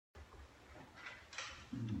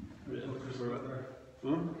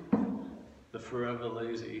Hmm? The Forever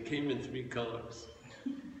Lazy. It came in 3 colors.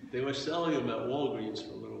 They were selling them at Walgreens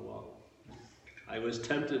for a little while. I was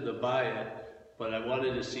tempted to buy it, but I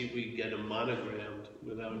wanted to see if we could get them monogrammed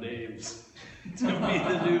with our names. It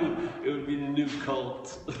would be the new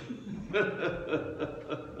cult.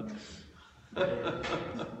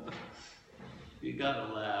 You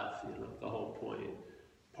gotta laugh, the whole point.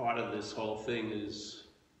 Part of this whole thing is,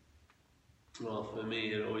 well, for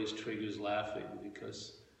me, it always triggers laughing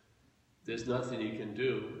because there's nothing you can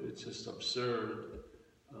do. It's just absurd.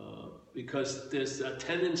 Because there's a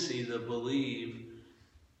tendency to believe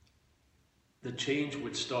the change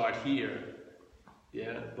would start here.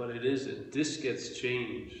 Yeah, but it isn't. This gets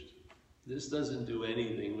changed. This doesn't do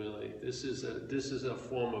anything really. This is a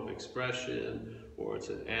form of expression, or it's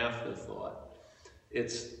an afterthought.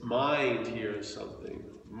 It's mind hears something.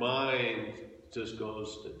 Mind just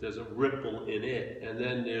goes, there's a ripple in it, and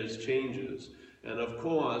then there's changes. And of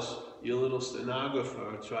course, your little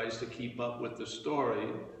stenographer tries to keep up with the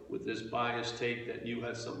story with this biased take that you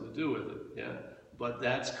had something to do with it, yeah? But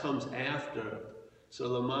that comes after. So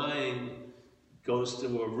the mind goes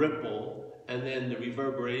through a ripple, and then the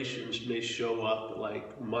reverberations may show up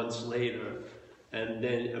like months later, and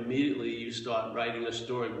then immediately you start writing a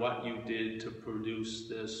story, what you did to produce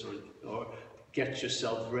this, or get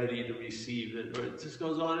yourself ready to receive it, or it just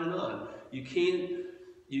goes on and on. You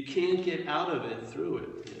can't get out of it through it,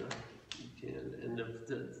 You can't. And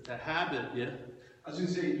the habit, yeah? I was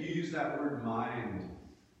going to say, you use that word mind.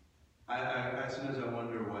 I sometimes I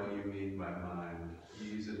wonder what you mean by mind.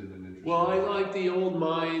 You use it in an interesting Well, I way. like the old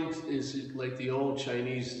mind is like the old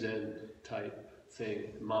Chinese Zen type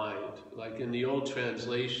thing, mind. Like in the old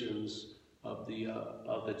translations of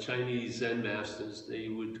the Chinese Zen masters, they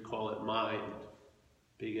would call it mind,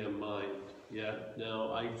 big M mind. Yeah.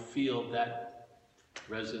 Now I feel that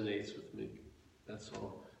resonates with me. That's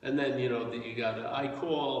all. And then I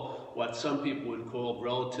call what some people would call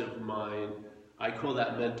relative mind. I call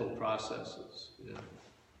that mental processes. Yeah.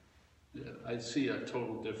 Yeah, I see a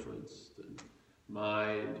total difference in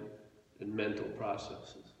mind and mental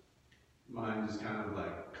processes. Mind is kind of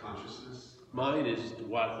like consciousness. Mind is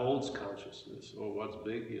what holds consciousness, or what's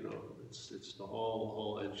big, It's the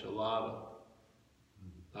whole enchilada,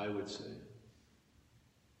 I would say.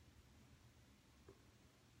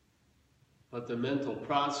 But the mental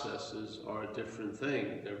processes are a different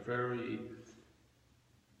thing. They're very,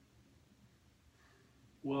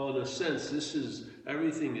 well, in a sense,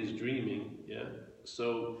 everything is dreaming, yeah?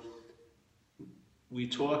 So we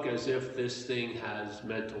talk as if this thing has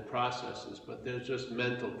mental processes, but there's just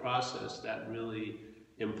mental process that really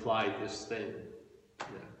imply this thing.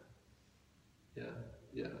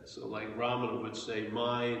 Yeah. So like Ramana would say,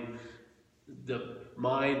 the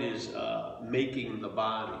mind is making the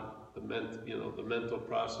body. The mental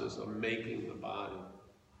process of making the body.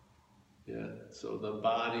 Yeah. So the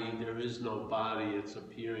body, there is no body, it's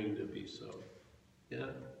appearing to be so.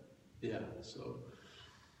 Yeah. So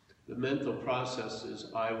the mental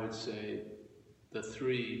processes, I would say,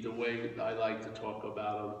 the way I like to talk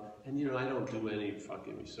about them, and I don't do any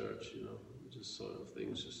fucking research, just sort of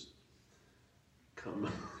things just come.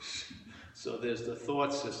 So there's the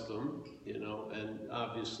thought system, and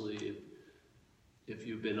obviously if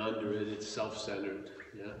you've been under it, it's self-centered,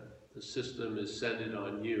 yeah? The system is centered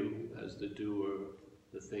on you as the doer,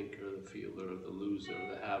 the thinker, the feeler, the loser,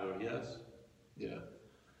 the haver, yes? Yeah.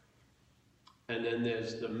 And then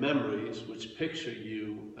there's the memories, which picture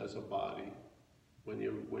you as a body. When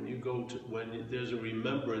there's a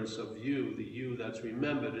remembrance of you, the you that's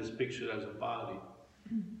remembered is pictured as a body.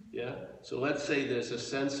 Yeah? So let's say there's a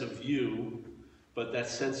sense of you, but that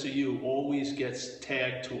sense of you always gets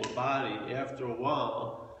tagged to a body. After a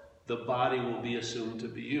while, the body will be assumed to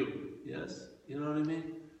be you. Yes? You know what I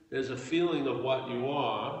mean? There's a feeling of what you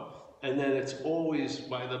are, and then it's always,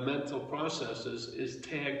 by the mental processes, is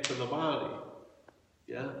tagged to the body.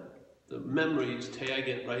 Yeah? The memories tag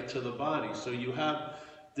it right to the body. So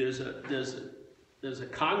there's a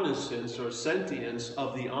cognizance or sentience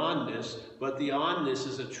of the onness, but the onness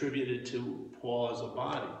is attributed to Paul as a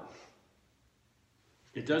body.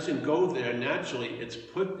 It doesn't go there naturally.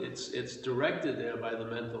 It's directed there by the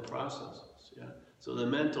mental processes. Yeah. So the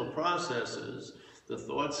mental processes, the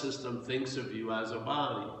thought system thinks of you as a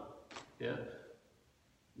body. Yeah.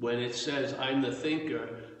 When it says I'm the thinker,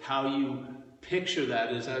 how you picture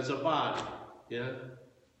that is as a body. Yeah.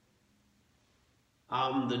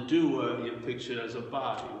 I'm the doer, you're pictured as a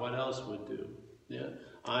body. What else would do? Yeah.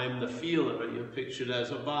 I'm the feeler, you're pictured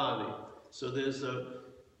as a body. So there's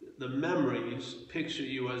the memories picture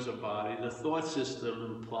you as a body. The thought system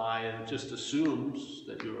imply and just assumes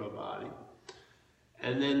that you're a body.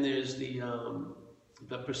 And then there's the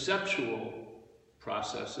perceptual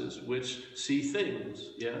processes which see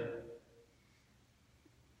things, yeah?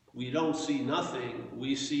 We don't see nothing,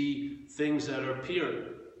 we see things that are appearing,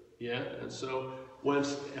 yeah? And so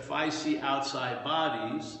if I see outside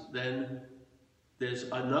bodies, then there's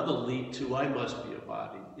another leap to I must be a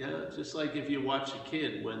body, yeah? Just like if you watch a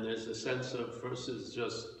kid, when there's a sense of versus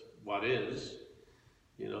just what is,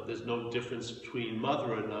 you know, there's no difference between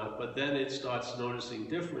mother or not, but then it starts noticing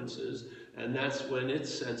differences, and that's when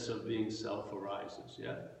its sense of being self arises,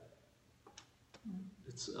 yeah?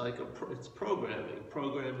 It's like it's programming.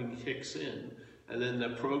 Programming kicks in, and then the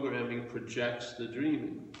programming projects the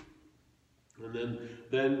dreaming. And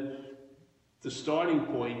then the starting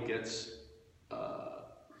point gets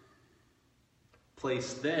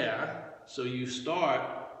placed there, so you start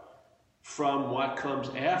from what comes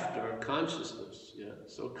after consciousness. Yeah?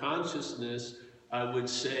 So consciousness, I would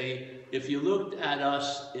say, if you looked at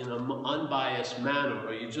us in an unbiased manner,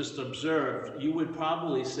 or you just observed, you would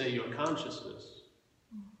probably say you're consciousness.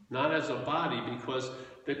 Not as a body, because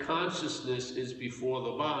the consciousness is before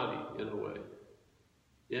the body, in a way.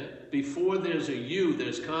 Yeah? Before there's a you,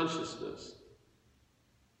 there's consciousness.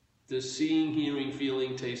 There's seeing, hearing,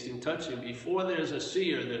 feeling, tasting, touching. Before there's a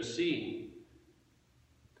seer, there's seeing.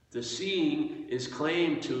 The seeing is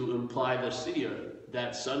claimed to imply the seer,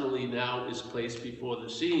 that suddenly now is placed before the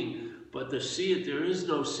seeing. But the seer, there is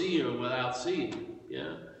no seer without seeing.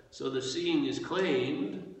 Yeah? So the seeing is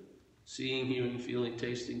claimed, seeing, hearing, feeling,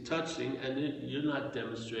 tasting, touching, and you're not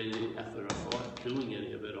demonstrating any effort or thought doing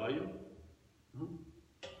any of it, are you? Hmm?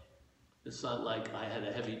 It's not like I had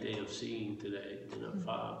a heavy day of seeing today in a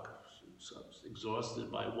fog. So I was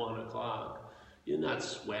exhausted by 1 o'clock. You're not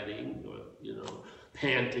sweating or, you know,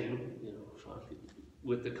 panting, you know,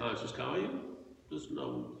 with the conscious car. There's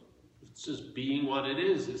no, it's just being what it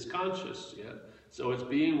is. It's conscious, yeah? So it's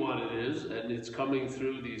being what it is, and it's coming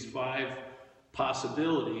through these 5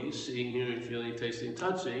 possibilities, seeing, hearing, feeling, tasting,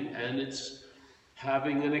 touching, and it's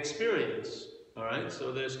having an experience, all right?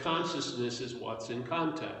 So there's consciousness is what's in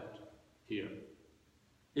contact here.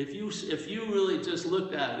 If you really just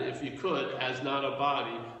looked at it, if you could, as not a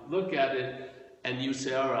body, look at it and you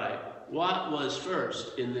say, all right, what was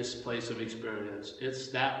first in this place of experience? It's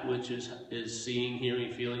that which is seeing,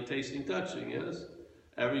 hearing, feeling, tasting, touching, yes?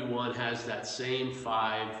 Everyone has that same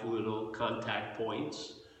 5 little contact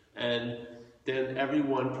points, and then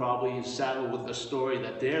everyone probably is saddled with the story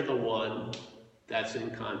that they're the one that's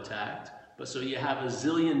in contact. But so you have a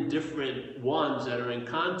zillion different ones that are in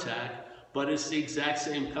contact, but it's the exact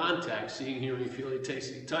same contact, seeing, hearing, feeling,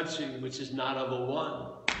 tasting, touching, which is not of a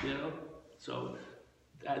one, you know? So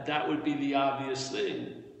that would be the obvious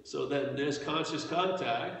thing. So then there's conscious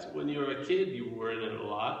contact. When you're a kid, you were in it a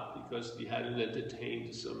lot because you hadn't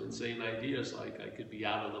entertained some insane ideas like I could be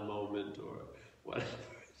out of the moment or whatever.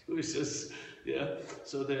 It was just, yeah.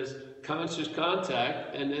 So there's conscious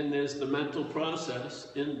contact, and then there's the mental process,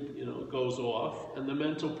 goes off, and the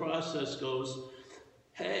mental process goes,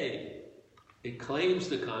 hey, it claims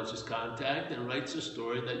the conscious contact and writes a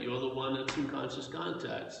story that you're the one that's in conscious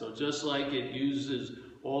contact. So just like it uses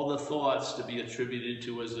all the thoughts to be attributed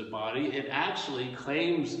to as a body, it actually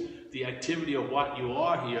claims the activity of what you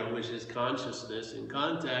are here, which is consciousness in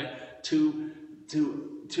contact, to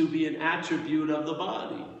be an attribute of the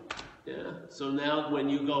body. Yeah. So now when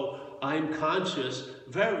you go, I'm conscious,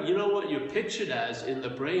 you know what you're pictured as in the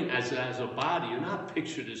brain as a body. You're not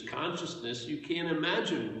pictured as consciousness. You can't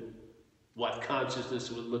imagine what consciousness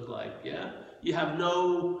would look like, yeah? You have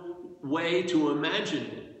no way to imagine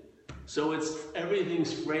it. So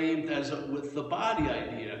everything's framed with the body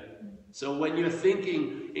idea. So when you're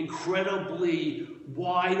thinking incredibly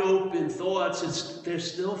wide open thoughts, they're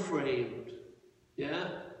still framed, yeah?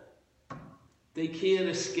 They can't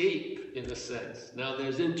escape, in a sense. Now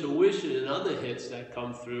there's intuition and other hits that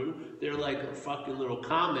come through. They're like fucking little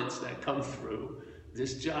comets that come through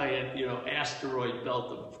this giant, asteroid belt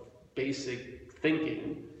of basic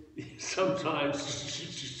thinking,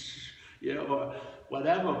 sometimes, or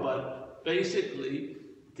whatever, but basically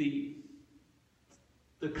the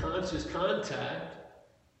conscious contact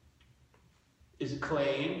is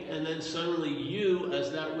claimed, and then suddenly you, as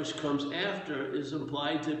that which comes after, is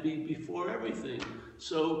implied to be before everything.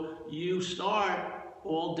 So you start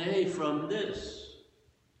all day from this.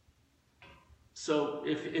 So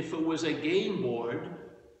if it was a game board,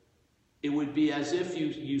 it would be as if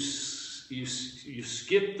you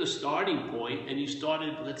skipped the starting point and you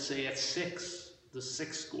started, let's say, at 6, the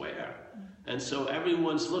 6th square. And so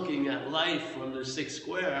everyone's looking at life from the 6th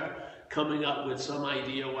square, coming up with some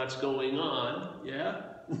idea what's going on, yeah?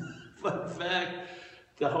 But in fact,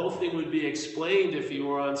 The whole thing would be explained if you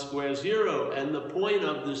were on square zero. And the point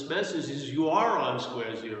of this message is you are on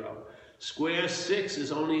square zero. Square 6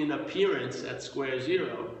 is only an appearance at square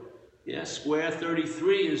zero. Yeah, square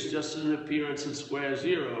 33 is just an appearance at square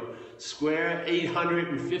zero. Square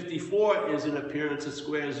 854 is an appearance at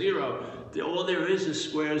square zero. All there is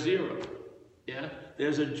square zero. Yeah,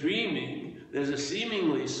 there's a dreaming, there's a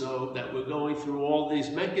seemingly so that we're going through all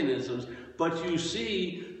these mechanisms, but you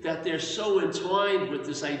see that they're so entwined with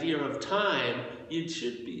this idea of time.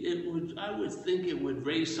 I would think it would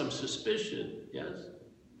raise some suspicion. Yes.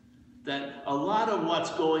 That a lot of what's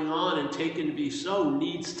going on and taken to be so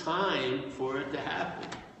needs time for it to happen.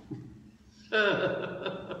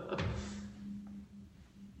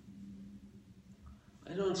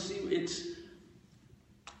 I don't see,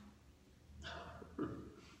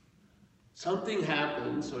 something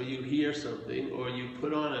happens, or you hear something, or you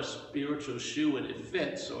put on a spiritual shoe and it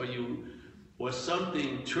fits, or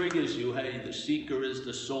something triggers you, hey, the seeker is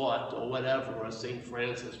the sought, or whatever, or St.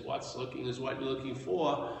 Francis, what's looking is what you're looking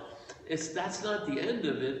for. That's not the end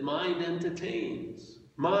of it. Mind entertains.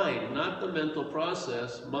 Mind, not the mental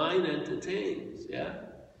process. Mind entertains, yeah?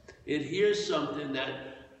 It hears something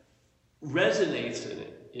that resonates in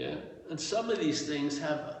it, yeah? And some of these things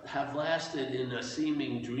have lasted in a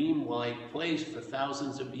seeming dream-like place for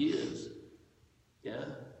thousands of years, yeah?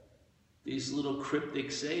 These little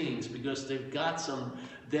cryptic sayings, because they've got some,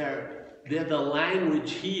 they're the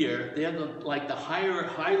language here. They're like the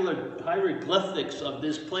hieroglyphics of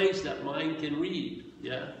this place that mind can read.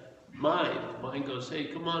 Yeah, mind goes,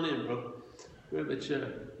 hey, come on in, bro. Grab a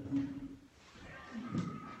chair.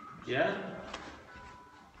 Yeah.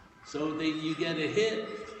 So you get a hit,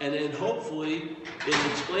 and then hopefully it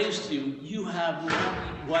explains to you. You have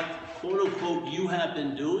what quote unquote you have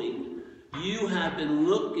been doing. You have been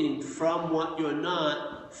looking from what you're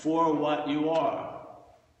not for what you are.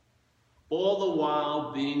 All the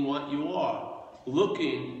while being what you are,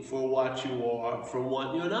 looking for what you are from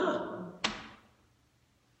what you're not.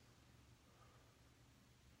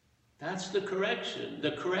 That's the correction.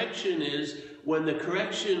 The correction is, when the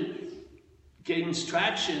correction gains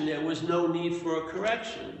traction, there was no need for a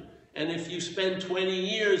correction. And if you spend 20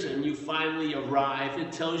 years and you finally arrive,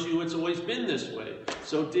 it tells you it's always been this way.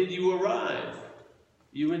 So did you arrive?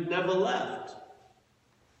 You had never left.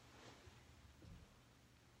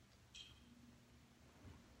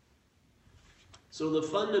 So the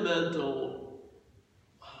fundamental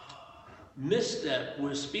misstep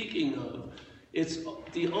we're speaking of, it's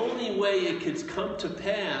the only way it could come to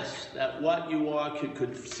pass that what you are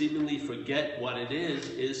could seemingly forget what it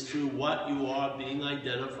is through what you are being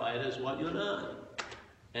identified as what you're not.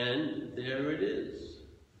 And there it is.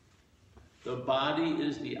 The body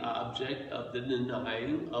is the object of the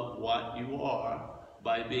denying of what you are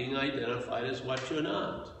by being identified as what you're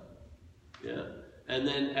not. Yeah? And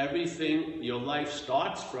then everything, your life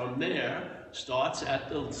starts from there, starts at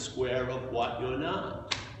the square of what you're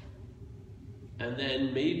not. And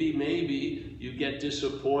then maybe you get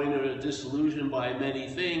disappointed or disillusioned by many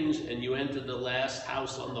things and you enter the last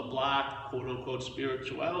house on the block, quote unquote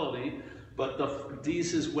spirituality. But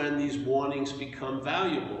this is when these warnings become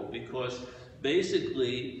valuable, because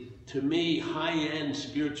basically, to me, high-end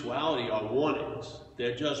spirituality are warnings.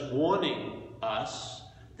 They're just warning us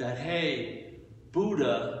that, hey,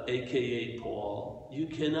 Buddha, aka Paul, you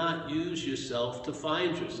cannot use yourself to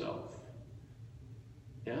find yourself.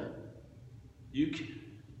 Yeah?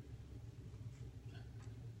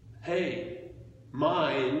 Hey,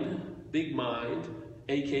 mind, big mind,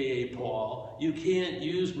 aka Paul, you can't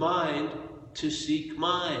use mind to seek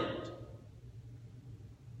mind.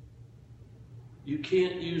 You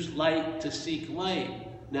can't use light to seek light.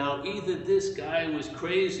 Now, either this guy was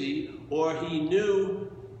crazy or he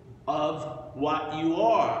knew of what you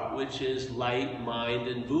are, which is light, mind,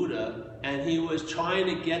 and Buddha, and he was trying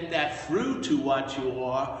to get that through to what you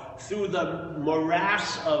are through the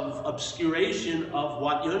morass of obscuration of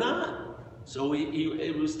what you're not. So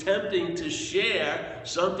it was tempting to share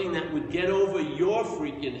something that would get over your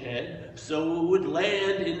freaking head, so it would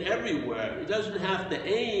land in everywhere. It doesn't have to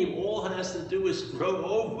aim, all it has to do is throw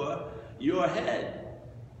over your head.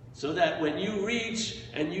 So that when you reach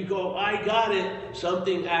and you go, I got it,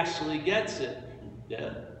 something actually gets it.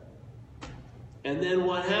 Yeah? And then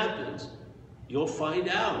what happens? You'll find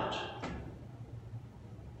out.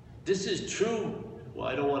 This is true. Well,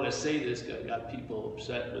 I don't want to say this, I got people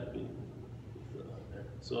upset with me.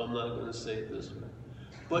 So I'm not going to say it this way.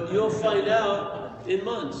 But you'll find out in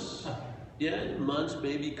months. Yeah, in months,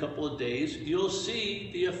 maybe a couple of days, you'll see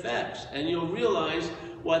the effects. And you'll realize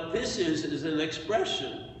what this is an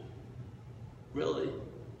expression. Really.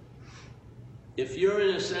 If you're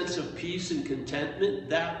in a sense of peace and contentment,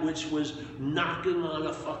 that which was knocking on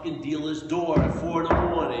a fucking dealer's door at 4 in the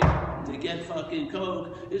morning to get fucking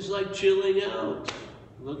coke is like chilling out,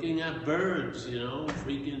 looking at birds, you know,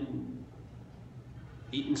 freaking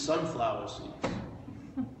eating sunflower seeds.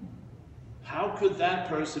 How could that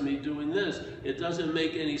person be doing this? It doesn't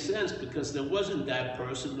make any sense because there wasn't that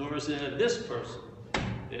person, nor is there this person.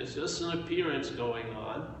 There's just an appearance going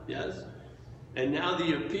on, yes? And now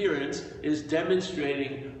the appearance is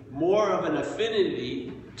demonstrating more of an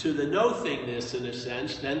affinity to the no-thingness in a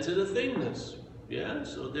sense than to the thingness. Yeah,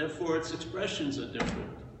 so therefore its expressions are different.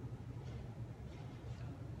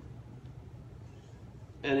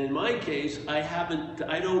 And in my case, I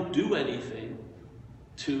don't do anything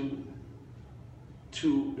to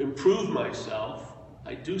improve myself.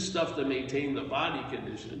 I do stuff to maintain the body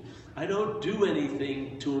condition. I don't do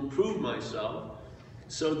anything to improve myself.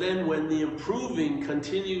 So then when the improving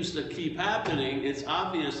continues to keep happening, it's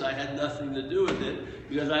obvious I had nothing to do with it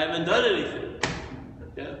because I haven't done anything.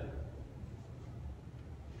 Yeah?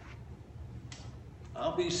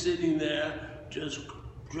 I'll be sitting there just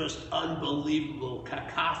unbelievable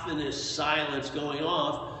cacophonous silence going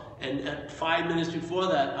off, and at 5 minutes before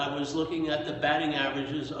that, I was looking at the batting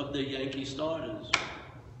averages of the Yankee starters.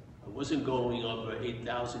 I wasn't going over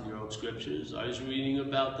 8,000-year-old scriptures. I was reading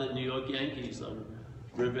about the New York Yankees on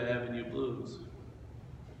River Avenue Blues,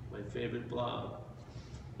 my favorite blog.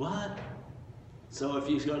 What? So if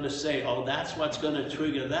he's going to say, oh, that's what's going to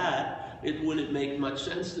trigger that, it wouldn't make much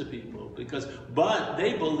sense to people but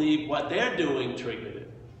they believe what they're doing triggered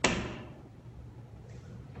it.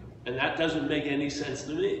 And that doesn't make any sense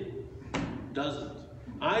to me. It doesn't.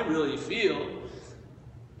 I really feel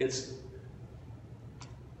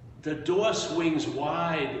the door swings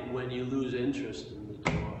wide when you lose interest in the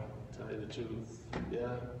door, to tell you the truth.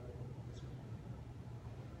 Yeah.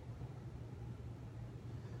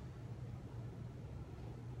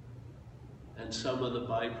 And some of the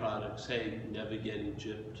byproducts, hey, never getting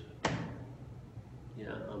gypped.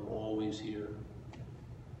 Yeah, I'm always here.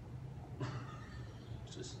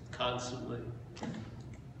 Just constantly.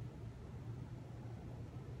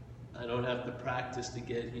 I don't have to practice to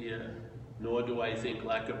get here, nor do I think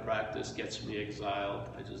lack of practice gets me exiled.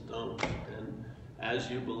 I just don't. And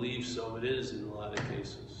as you believe, so it is in a lot of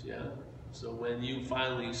cases, yeah? So when you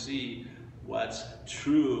finally see what's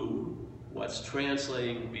true, what's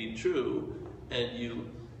translating to be true, and you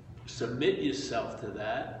submit yourself to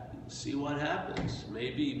that, see what happens.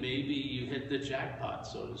 Maybe you hit the jackpot,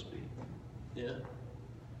 so to speak. Yeah?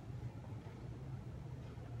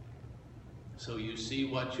 So you see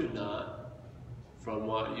what you're not from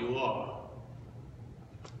what you are.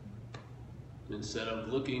 Instead of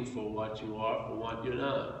looking for what you are from what you're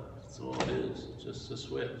not. That's all it is, just a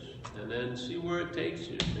switch. And then see where it takes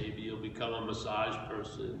you. Maybe you'll become a massage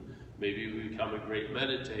person. Maybe you become a great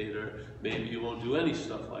meditator. Maybe you won't do any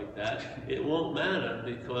stuff like that. It won't matter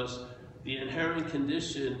because the inherent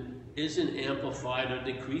condition isn't amplified or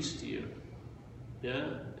decreased to you. Yeah?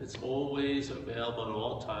 It's always available at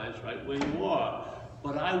all times, right where you are.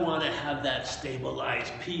 But I want to have that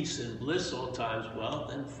stabilized peace and bliss all times. Well,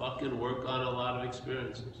 then fucking work on a lot of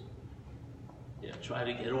experiences. Yeah, try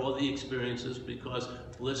to get all the experiences because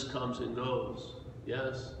bliss comes and goes.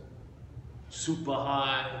 Yes? Super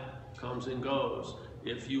high comes and goes.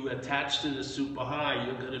 If you attach to the super high,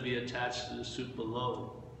 you're going to be attached to the super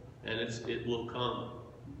low. And it will come.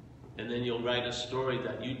 And then you'll write a story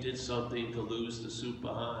that you did something to lose the super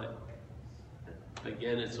high.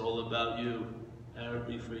 Again, it's all about you.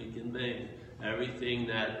 Every freaking thing. Everything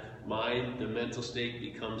that mind, the mental state,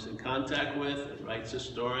 becomes in contact with, it writes a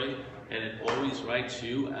story, and it always writes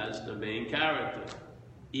you as the main character.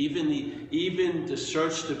 Even the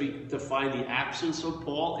search to find the absence of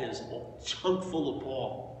Paul is a chunk full of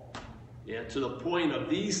Paul. Yeah, to the point of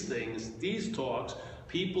these things, these talks,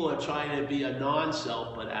 people are trying to be a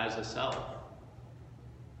non-self, but as a self.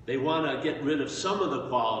 They want to get rid of some of the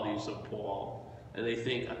qualities of Paul, and they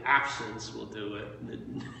think absence will do it,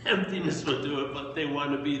 emptiness will do it, but they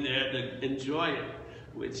want to be there to enjoy it,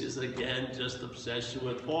 which is, again, just obsession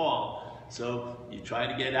with Paul. So you try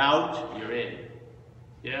to get out, you're in.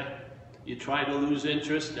 Yeah? You try to lose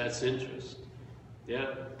interest, that's interest.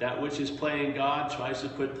 Yeah? That which is playing God tries to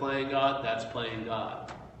quit playing God, that's playing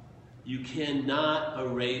God. You cannot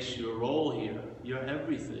erase your role here. You're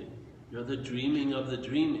everything. You're the dreaming of the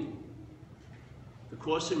dreaming. The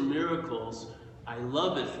Course in Miracles, I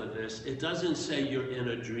love it for this. It doesn't say you're in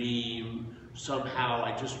a dream, somehow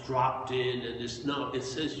I just dropped in and this. No, it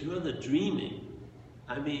says you're the dreaming.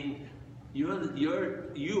 I mean, you are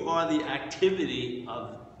the activity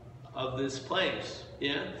of this place.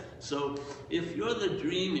 Yeah? So if you're the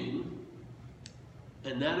dreaming,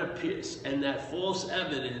 and that appears, and that false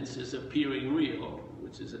evidence is appearing real,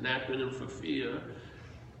 which is an acronym for fear,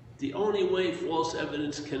 the only way false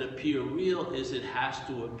evidence can appear real is it has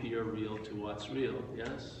to appear real to what's real,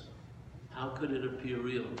 yes? How could it appear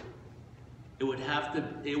real? It would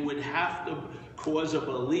have to cause a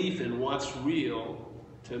belief in what's real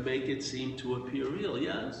to make it seem to appear real,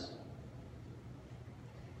 yes?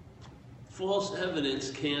 False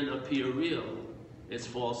evidence can appear real. It's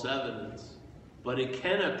false evidence. But it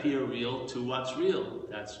can appear real to what's real.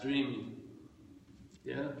 That's dreaming.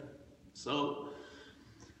 Yeah? So,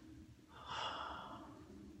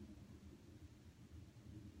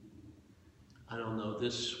 I don't know,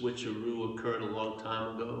 this switcheroo occurred a long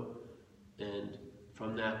time ago, and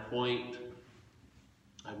from that point,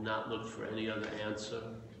 I've not looked for any other answer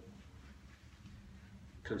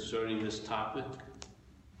concerning this topic.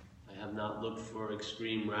 I have not looked for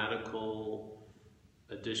extreme radical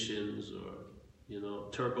additions or,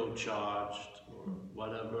 turbocharged or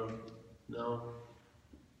whatever. No.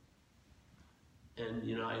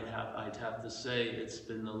 And, I'd have to say it's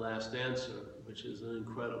been the last answer, which is an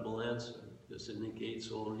incredible answer. This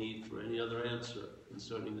negates all need for any other answer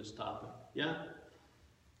concerning this topic. Yeah?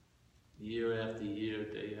 Year after year,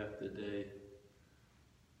 day after day,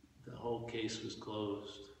 the whole case was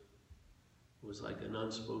closed. It was like an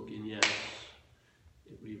unspoken yes.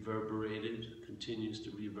 It reverberated, continues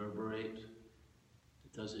to reverberate.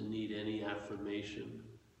 It doesn't need any affirmation.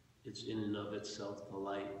 It's in and of itself the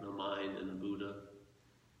light, the mind, and the Buddha.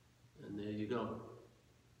 And there you go.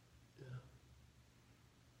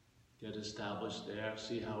 Get established there,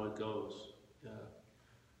 see how it goes. Yeah.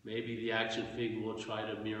 Maybe the action figure will try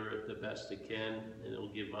to mirror it the best it can, and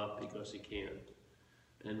it'll give up because it can't.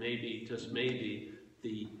 And maybe, just maybe,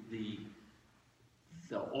 the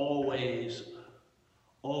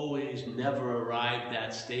always never arrived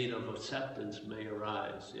that state of acceptance may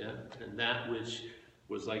arise, yeah? And that which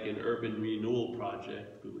was like an urban renewal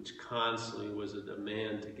project, which constantly was a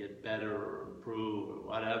demand to get better or improve or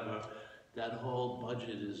whatever, that whole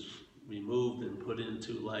budget is removed and put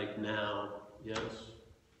into like now, yes?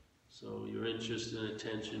 So your interest and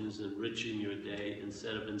attention is enriching your day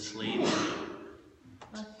instead of enslaving you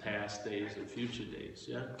past days and future days,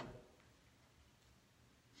 yeah?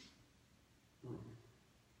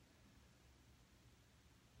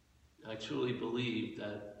 I truly believe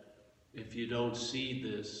that if you don't see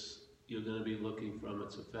this, you're going to be looking from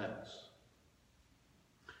its effects.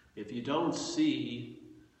 If you don't see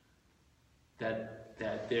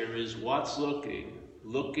that there is what's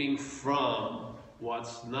looking from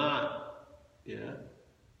what's not, yeah,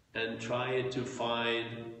 and trying to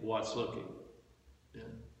find what's looking, yeah.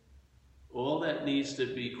 All that needs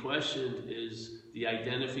to be questioned is the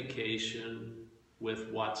identification with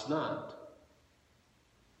what's not.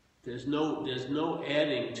 There's no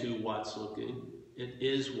adding to what's looking. It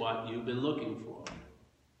is what you've been looking for.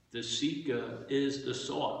 The seeker is the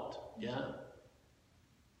sought, yeah?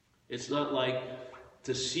 It's not like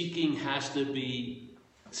the seeking has to be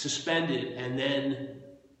suspended and then,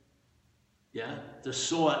 yeah, the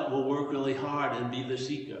sought will work really hard and be the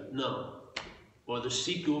seeker. No. Or the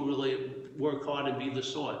seeker will really work hard and be the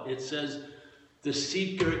sought. It says the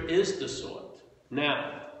seeker is the sought.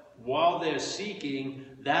 Now, while they're seeking,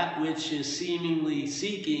 that which is seemingly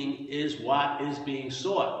seeking is what is being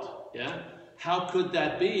sought. Yeah? How could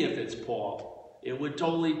that be if it's Paul? It would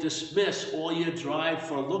totally dismiss all your drive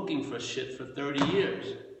for looking for shit for 30 years.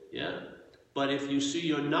 Yeah? But if you see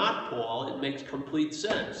you're not Paul, it makes complete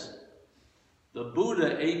sense. The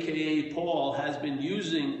Buddha, aka Paul, has been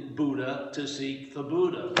using Buddha to seek the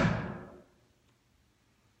Buddha.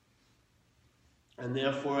 And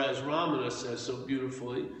therefore, as Ramana says so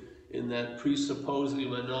beautifully, in that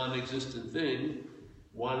presupposing a non-existent thing,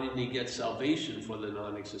 wanting to get salvation for the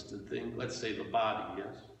non-existent thing, let's say the body,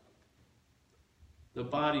 yes? The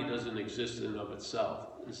body doesn't exist in and of itself.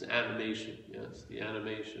 It's animation, yes? The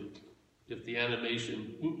animation. If the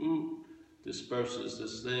animation disperses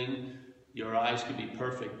this thing, your eyes could be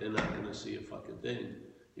perfect, they're not going to see a fucking thing.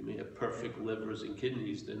 You may have perfect livers and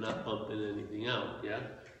kidneys, they're not pumping anything out, yeah?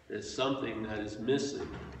 There's something that is missing.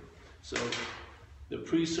 So, the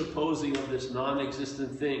presupposing of this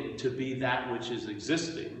non-existent thing to be that which is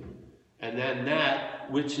existing, and then that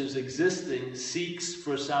which is existing seeks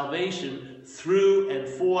for salvation through and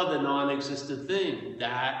for the non-existent thing.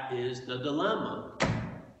 That is the dilemma.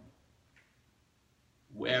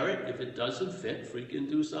 Wear it. If it doesn't fit, freaking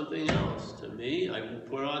do something else. To me, I will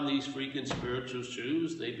put on these freaking spiritual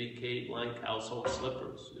shoes. They became like household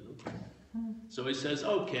slippers, you know. So he says,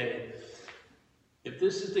 okay, if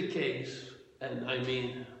this is the case, and I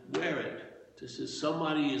mean, wear it. This is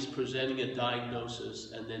somebody is presenting a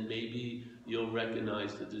diagnosis, and then maybe you'll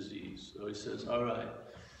recognize the disease. So he says, all right,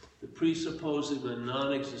 the presupposing a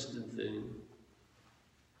non-existent thing,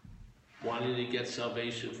 wanting to get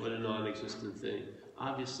salvation for the non-existent thing,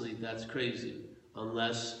 obviously that's crazy,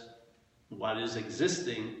 unless what is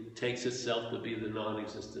existing takes itself to be the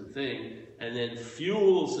non-existent thing, and then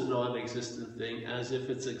fuels the non-existent thing as if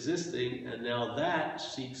it's existing, and now that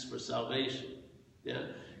seeks for salvation. Yeah?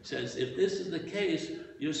 He says, if this is the case,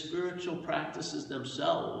 your spiritual practices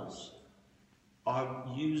themselves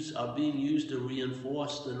are being used to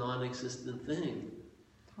reinforce the non-existent thing.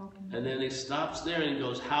 And then he stops there and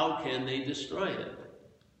goes, how can they destroy it?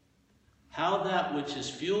 How that which is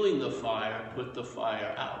fueling the fire put the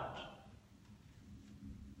fire out?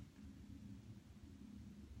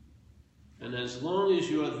 And as long as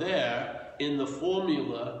you're there in the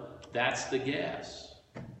formula, that's the gas.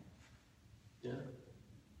 Yeah?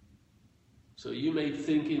 So you may be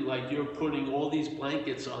thinking like you're putting all these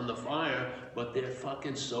blankets on the fire, but they're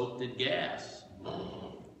fucking soaked in gas.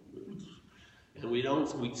 And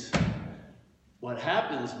what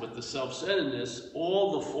happens with the self-centeredness,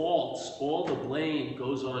 all the faults, all the blame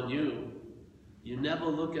goes on you. You never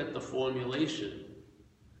look at the formulation.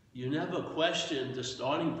 You never question the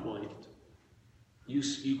starting point.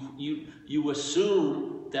 You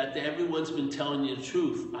assume that everyone's been telling you the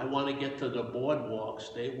truth. I want to get to the boardwalk,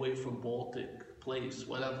 stay away from Baltic Place,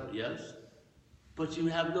 whatever, yes? But you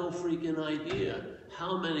have no freaking idea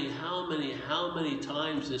how many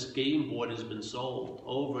times this game board has been sold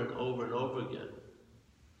over and over and over again.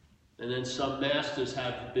 And then some masters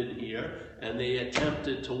have been here and they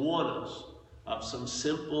attempted to warn us of some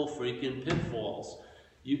simple freaking pitfalls.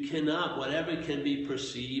 You cannot, whatever can be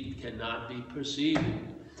perceived cannot be perceived.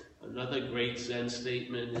 Another great Zen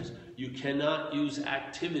statement is, you cannot use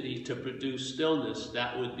activity to produce stillness.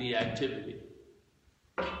 That would be activity.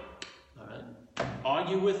 All right?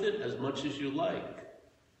 Argue with it as much as you like.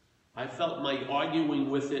 I felt my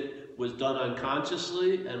arguing with it was done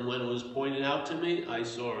unconsciously, and when it was pointed out to me, I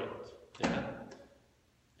saw it. Yeah?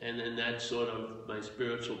 And then that sort of, my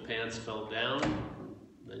spiritual pants fell down.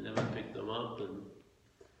 I never picked them up, and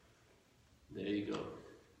there you go.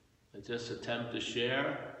 I just attempt to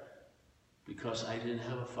share because I didn't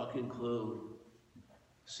have a fucking clue.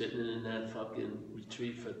 Sitting in that fucking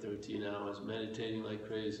retreat for 13 hours, meditating like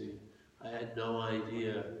crazy. I had no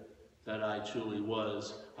idea that I truly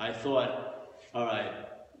was. I thought, all right,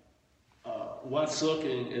 what's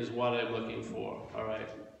looking is what I'm looking for, all right?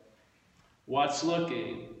 What's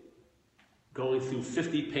looking, going through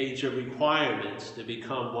 50-page of requirements to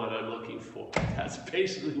become what I'm looking for. That's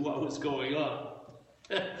basically what was going on.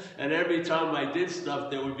 And every time I did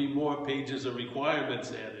stuff, there would be more pages of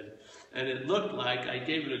requirements added. And it looked like I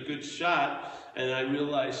gave it a good shot, and I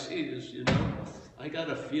realized, geez, you know, I got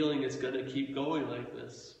a feeling it's going to keep going like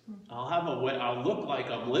this. I'll look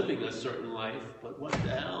like I'm living a certain life, but what the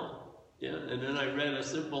hell? Yeah. And then I read a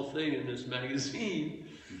simple thing in this magazine,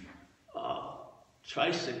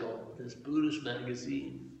 Tricycle, this Buddhist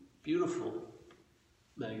magazine, beautiful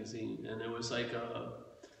magazine, and there was like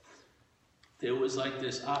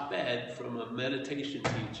this op-ed from a meditation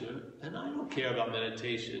teacher, and I don't care about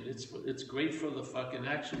meditation. It's great for the fucking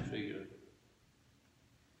action figure.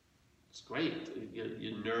 It's great.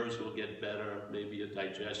 Your nerves will get better, maybe your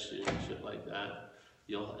digestion, shit like that.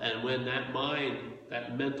 And when that mind,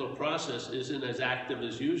 that mental process isn't as active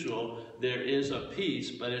as usual, there is a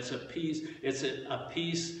peace, but it's a peace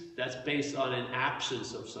that's based on an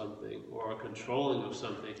absence of something or a controlling of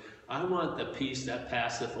something. I want the peace that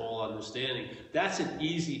passeth all understanding. That's an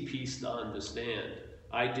easy peace to understand.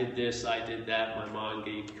 I did this, I did that, my mind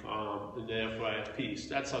gave calm, and therefore I have peace.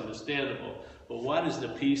 That's understandable. But what is the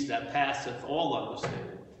peace that passeth all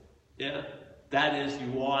understanding? Yeah? That is,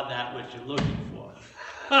 you are that which you're looking for.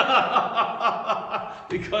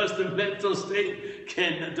 Because the mental state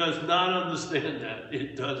does not understand that.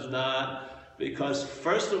 It does not. Because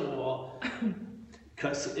first of all,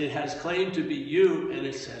 because it has claimed to be you, and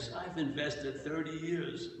it says, I've invested 30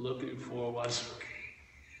 years looking for what's...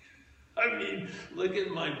 I mean, look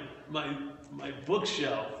at my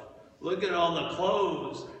bookshelf. Look at all the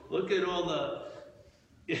clothes. Look at all the...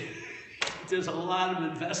 There's a lot of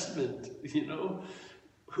investment, you know?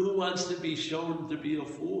 Who wants to be shown to be a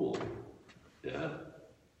fool? Yeah?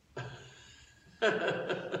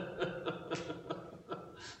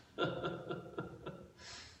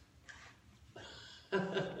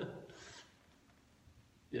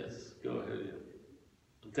 Yes, go ahead. Yeah.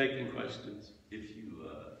 I'm taking questions. If you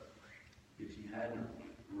hadn't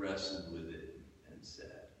wrestled with it and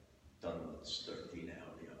said, done this 13 hours,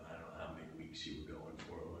 I don't know how many weeks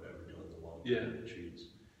Yeah. retreats.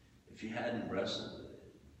 If you hadn't wrestled with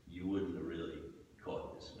it, you wouldn't have really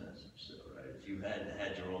caught this message, so, right? If you hadn't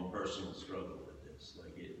had your own personal struggle with this,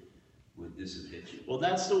 like would this have hit you? Well,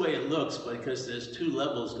 that's the way it looks, because there's two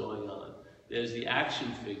levels going on. There's the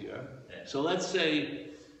action figure. Yeah. So let's say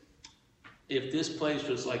if this place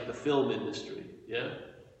was like the film industry, yeah?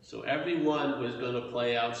 So everyone was going to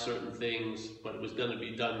play out certain things, but it was going to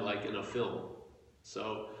be done like in a film.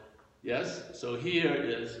 So, yes? So here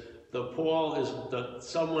is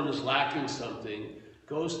someone is lacking something,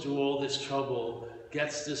 goes through all this trouble,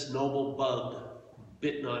 gets this noble bug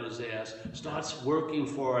bitten on his ass, starts working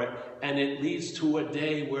for it, and it leads to a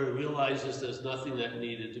day where he realizes there's nothing that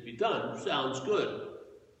needed to be done. Sounds good.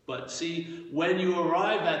 But see, when you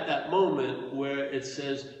arrive at that moment where it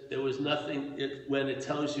says there was nothing, when it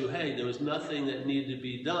tells you, hey, there was nothing that needed to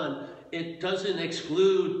be done, it doesn't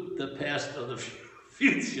exclude the past or the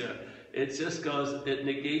future. It just goes, it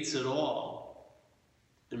negates it all.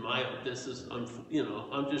 I'm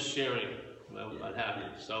just sharing what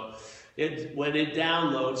happened. So when it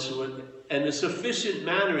downloads, and the sufficient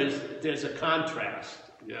manner is there's a contrast.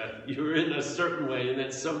 Yeah, you're in a certain way, and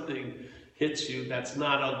then something hits you that's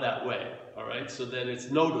not of that way. All right, so then it's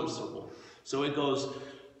noticeable. So it goes,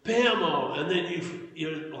 bam-o, and then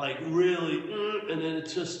you're like really, and then it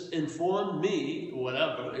just informed me,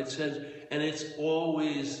 whatever it says, and it's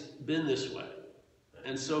always been this way.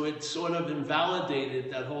 And so it sort of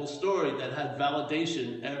invalidated that whole story that had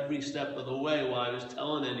validation every step of the way while I was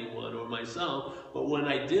telling anyone or myself. But when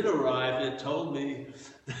I did arrive, it told me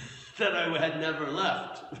that I had never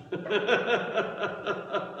left.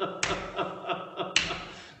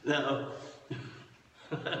 Now,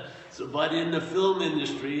 but in the film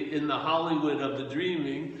industry, in the Hollywood of the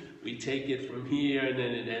dreaming, we take it from here and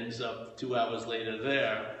then it ends up 2 hours later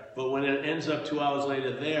there. But when it ends up 2 hours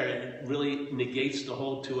later there, it really negates the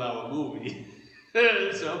whole 2-hour movie.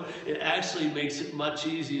 So it actually makes it much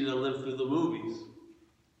easier to live through the movies.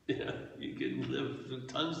 Yeah, you can live through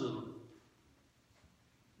tons of them.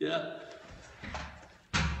 Yeah.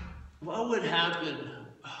 What would happen?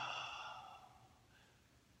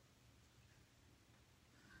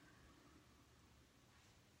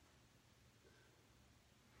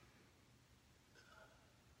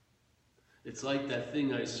 It's like that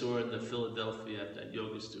thing I saw in the Philadelphia at that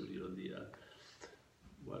yoga studio.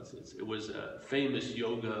 It was a famous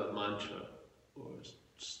yoga mantra or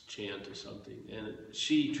chant or something, and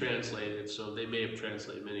she translated. So they may have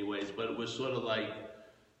translated many ways, but it was sort of like,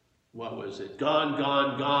 what was it? Gone,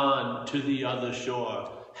 gone, gone to the other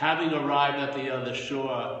shore. Having arrived at the other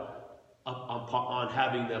shore, on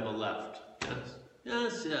having never left. Yes,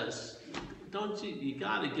 yes, yes. Don't you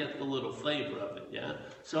got to get the little flavor of it, yeah?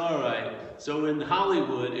 So, all right. So in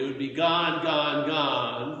Hollywood, it would be gone, gone,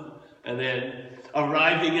 gone, and then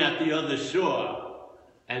arriving at the other shore.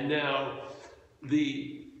 And now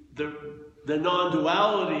the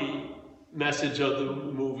non-duality message of the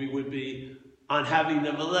movie would be on having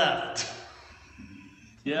never left.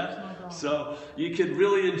 Yeah? So you could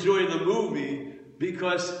really enjoy the movie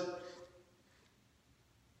because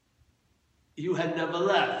you had never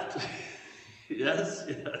left. Yes,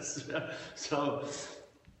 yes.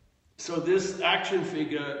 So this action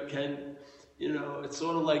figure can, it's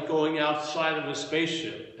sort of like going outside of a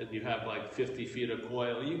spaceship and you have like 50 feet of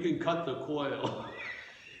coil. You can cut the coil.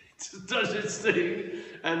 It does its thing.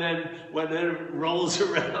 And then when it rolls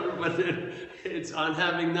around, it's on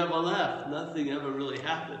having never left. Nothing ever really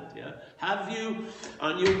happened, yeah? Have you,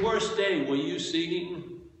 on your worst day, were you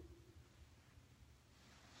singing?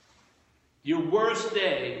 Your worst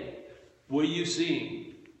day, were you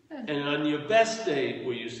seeing? And on your best day,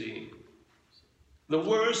 were you seeing? The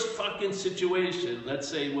worst fucking situation, let's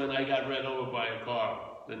say when I got ran over by a car,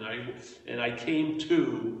 and I came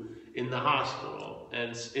to in the hospital,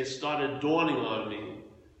 and it started dawning on me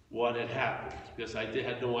what had happened, because I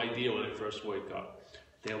had no idea when I first woke up.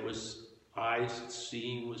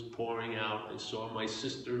 Seeing was pouring out. I saw my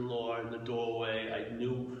sister-in-law in the doorway. I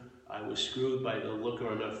knew I was screwed by the look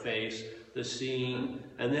on her face, the scene,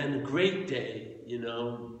 and then a great day,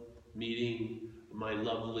 meeting my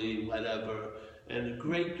lovely whatever, and a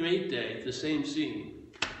great, great day, the same scene,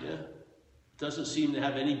 yeah? Doesn't seem to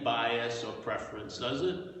have any bias or preference, does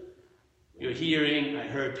it? You're hearing, I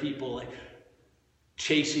heard people like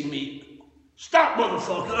chasing me, stop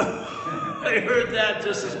motherfucker! I heard that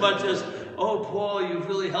just as much as, oh Paul, you've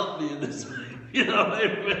really helped me in this,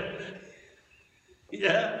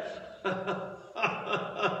 yeah?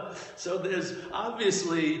 So there's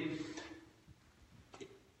obviously,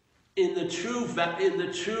 in the true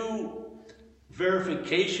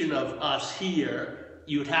verification of us here,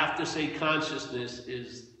 you'd have to say consciousness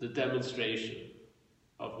is the demonstration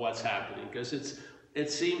of what's happening, because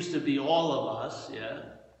it seems to be all of us, yeah?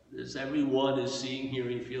 As everyone is seeing,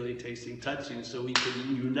 hearing, feeling, tasting, touching, so we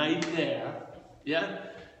can unite there, yeah?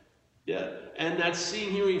 Yeah, and that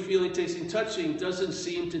seeing, hearing, feeling, tasting, touching doesn't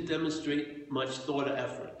seem to demonstrate much thought or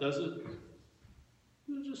effort, does it?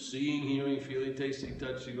 We're just seeing, hearing, feeling, tasting,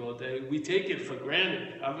 touching all day. We take it for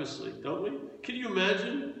granted, obviously, don't we? Can you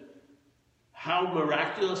imagine how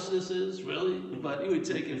miraculous this is, really? But you would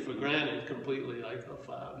take it for granted completely, like, oh,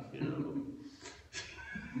 wow, you know.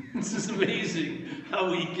 This is amazing how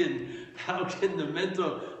the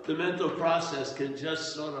mental process can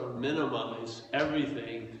just sort of minimize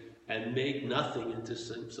everything and make nothing into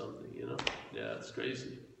something, you know? Yeah, it's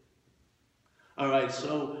crazy. All right,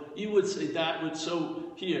 so you would say that which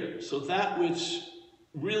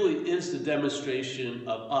really is the demonstration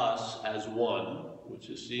of us as one, which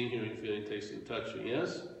is seeing, hearing, feeling, tasting, touching,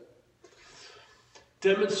 yes?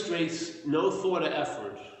 Demonstrates no thought or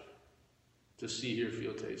effort to see, hear,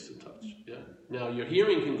 feel, taste, and touch, yeah? Now, your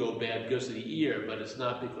hearing can go bad because of the ear, but it's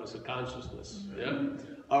not because of consciousness, yeah?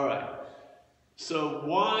 All right. So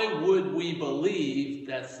why would we believe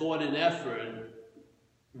that thought and effort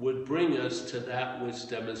would bring us to that which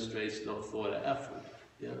demonstrates no thought or effort,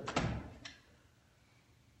 yeah?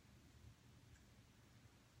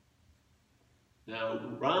 Now,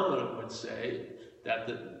 Ramana would say that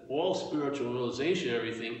all spiritual realization,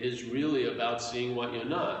 everything, is really about seeing what you're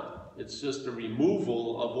not. It's just a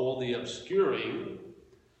removal of all the obscuring,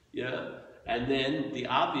 yeah? And then the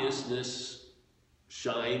obviousness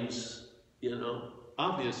shines, you know,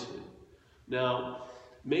 obviously. Now,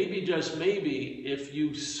 maybe, just maybe, if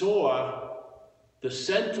you saw the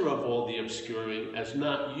center of all the obscuring as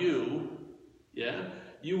not you, yeah?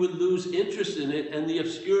 You would lose interest in it, and the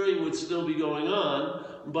obscuring would still be going on,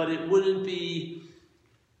 but it wouldn't be,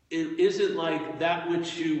 it isn't like that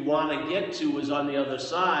which you want to get to is on the other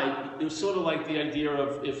side. It's sort of like the idea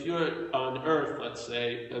of if you're on Earth, let's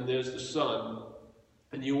say, and there's the sun,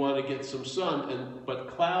 and you want to get some sun,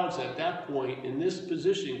 but clouds at that point, in this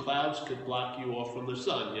position, clouds could block you off from the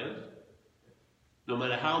sun, yes? No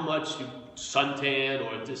matter how much you suntan,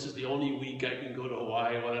 or this is the only week I can go to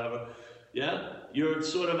Hawaii, or whatever, yeah? You're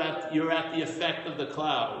sort of at the effect of the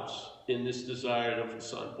clouds in this desire of the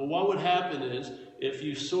sun. But what would happen is, if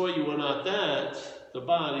you saw you were not that, the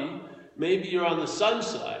body, maybe you're on the sun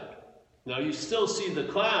side. Now you still see the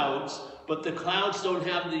clouds, but the clouds don't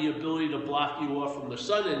have the ability to block you off from the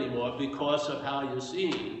sun anymore because of how you're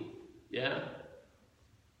seeing, yeah?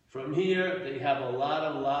 From here, they have a lot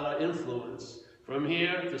of influence. From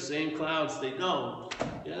here, the same clouds, they don't,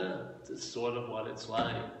 yeah? It's sort of what it's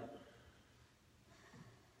like.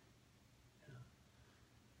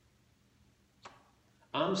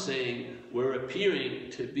 I'm saying we're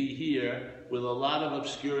appearing to be here with a lot of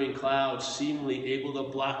obscuring clouds seemingly able to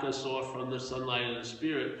block us off from the sunlight of the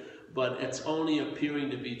Spirit, but it's only appearing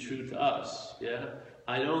to be true to us, yeah?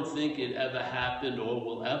 I don't think it ever happened or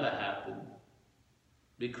will ever happen,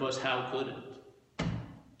 because how could it?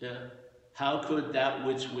 Yeah? How could that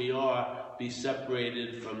which we are be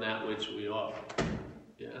separated from that which we are?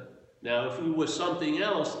 Yeah? Now, if we were something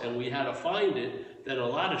else and we had to find it, then a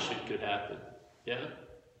lot of shit could happen. Yeah?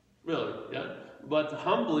 Really, yeah? But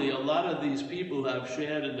humbly, a lot of these people who have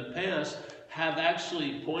shared in the past have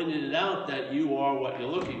actually pointed it out that you are what you're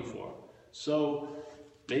looking for. So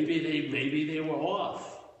maybe they were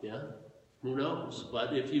off, yeah? Who knows?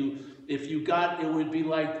 But if you got, it would be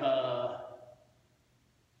like,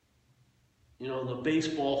 you know, the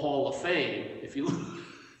Baseball Hall of Fame. If you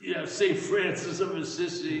have St. Francis of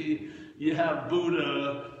Assisi, you have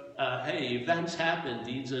Buddha. Hey, events happen,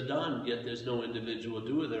 deeds are done, yet there's no individual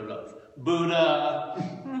doer thereof. Buddha,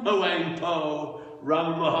 Huang Po,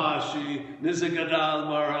 Ramana Maharshi, Nisargadatta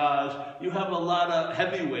Maharaj. You have a lot of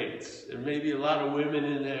heavyweights, and maybe a lot of women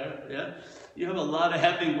in there. Yeah, you have a lot of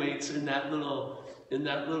heavyweights in that little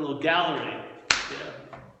gallery. Yeah.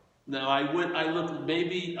 Now I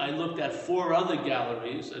looked at 4 other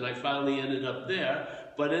galleries, and I finally ended up there.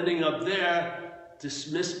 But ending up there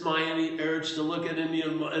dismissed my any urge to look at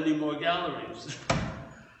any more galleries.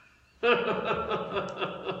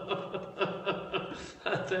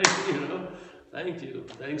 Thank you.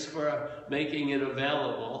 Thanks for making it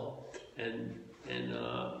available, and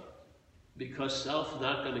because self's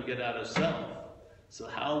not going to get out of self. So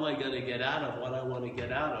how am I going to get out of what I want to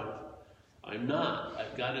get out of? I'm not.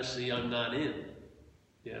 I've got to see I'm not in.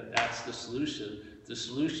 Yeah, that's the solution. The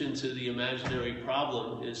solution to the imaginary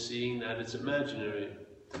problem is seeing that it's imaginary.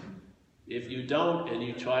 If you don't, and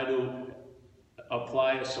you try to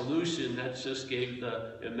apply a solution that just gave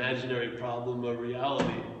the imaginary problem a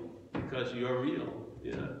reality because you're real.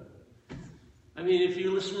 Yeah. I mean, if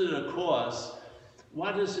you listen to the Course,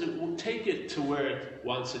 why does it take it to where it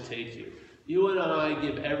wants to take you? You and I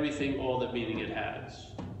give everything all the meaning it has.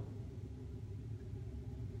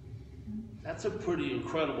 That's a pretty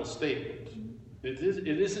incredible statement. It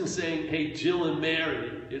isn't saying, hey, Jill and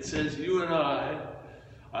Mary. It says you and I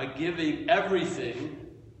are giving everything,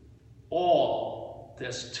 all.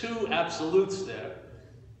 There's two absolutes there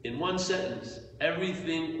in one sentence.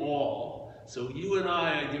 Everything, all. So you and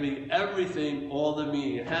I are giving everything all the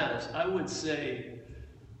meaning it has. I would say,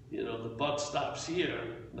 you know, the buck stops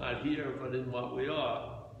here. Not here, but in what we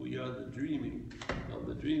are. We are the dreaming. On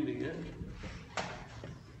the dreaming end.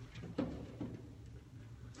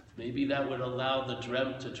 Maybe that would allow the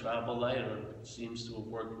dreamt to travel lighter. It seems to have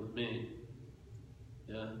worked with me.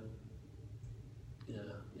 Yeah.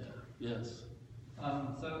 Yes.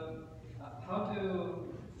 So, how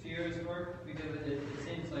do fears work? Because it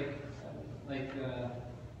seems like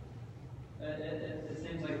it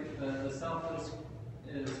seems like the self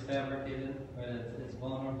is fabricated, right? It's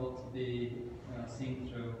vulnerable to be seen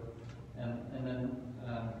through, and then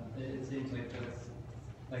it seems like that's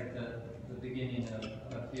like the beginning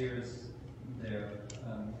of fears there.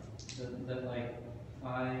 That like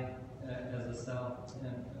I as a self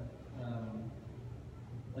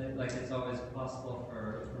like it's always possible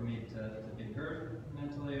for me to be hurt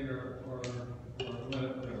mentally or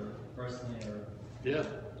personally or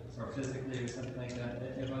physically or something like that.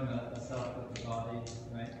 If I'm a self with a body,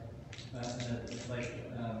 right? And it's like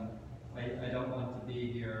I don't want to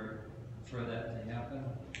be here for that to happen,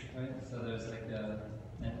 right? So there's like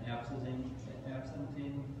an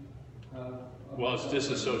absenting well, it's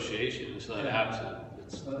disassociation. It's not absent.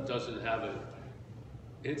 It doesn't have it.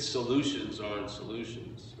 Its solutions aren't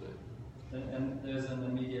solutions. Right? And there's an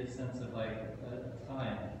immediate sense of like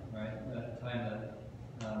time, right? Time that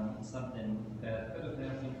something bad could have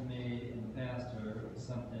happened to me in the past, or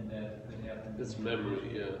something bad could happen. It's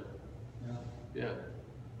memory, yeah.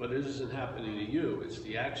 But it isn't happening to you. It's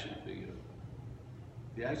the action figure.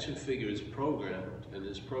 The action figure is programmed and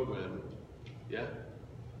is programming. Yeah.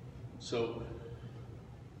 So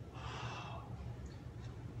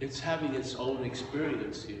it's having its own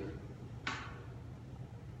experience here.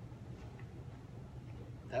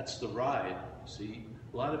 That's the ride. See,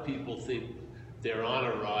 a lot of people think they're on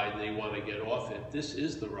a ride and they want to get off it. This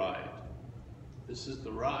is the ride. This is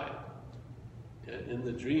the ride. In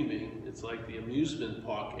the dreaming, it's like the amusement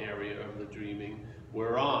park area of the dreaming.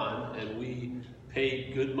 We're on, and we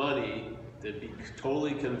paid good money to be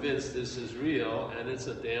totally convinced this is real, and it's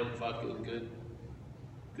a damn fucking good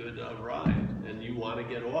ride. And you want to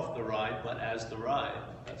get off the ride, but as the ride.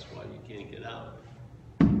 That's why you can't get out.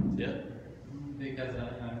 Yeah? Because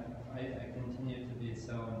I continue to be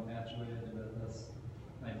so infatuated with this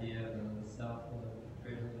idea of the self.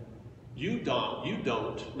 You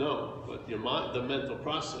don't, no, but your mind, the mental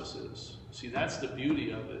process is. See, that's the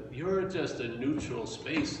beauty of it. You're just a neutral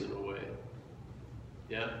space in a way.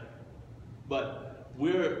 Yeah? But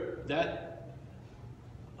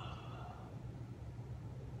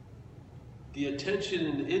the attention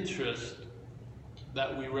and interest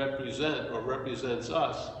that we represent, or represents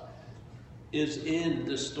us, is in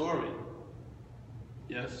the story.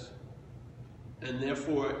 Yes? And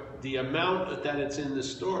therefore, the amount that it's in the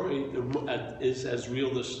story is as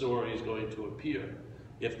real the story is going to appear.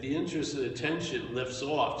 If the interest and attention lifts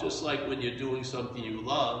off, just like when you're doing something you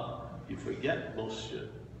love, you forget most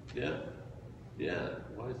shit. Yeah? Yeah.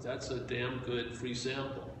 Well, that's a damn good free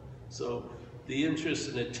sample. So the interest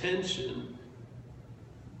and attention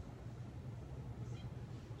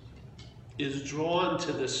is drawn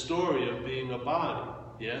to the story of being a body.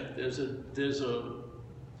 Yeah?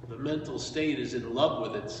 The mental state is in love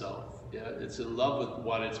with itself. Yeah, it's in love with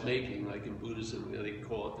what it's making. Like in Buddhism, they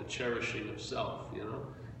call it the cherishing of self. You know,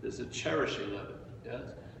 there's a cherishing of it. Yes,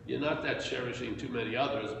 you're not that cherishing too many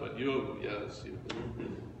others, but you, yes, you've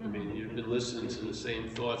been listening to the same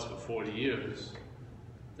thoughts for 40 years.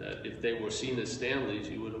 That if they were seen as Stanley's,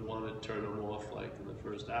 you would have wanted to turn them off like in the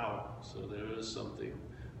first hour. So there is something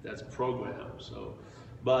that's programmed. So,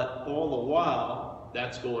 but all the while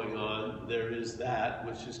that's going on, there is that,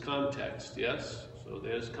 which is context, yes? So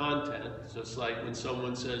there's content. It's just like when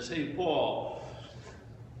someone says, hey, Paul,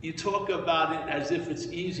 you talk about it as if it's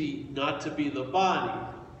easy not to be the body.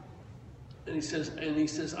 And he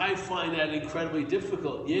says, I find that incredibly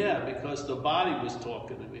difficult. Yeah, because the body was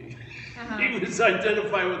talking to me. He was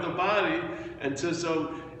identifying with the body, and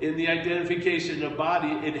so in the identification of body,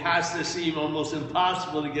 it has to seem almost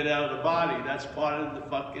impossible to get out of the body. That's part of the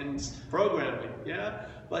fucking programming, yeah?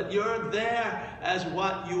 But you're there as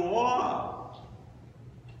what you are.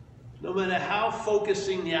 No matter how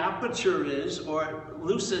focusing the aperture is or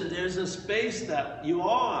loosened, there's a space that you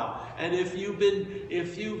are. And if you've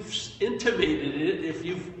intimated it,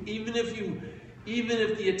 even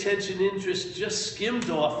if the attention interest just skimmed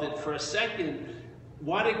off it for a second,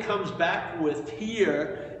 what it comes back with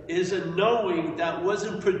here is a knowing that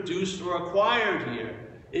wasn't produced or acquired here.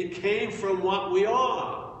 It came from what we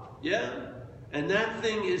are, yeah? And that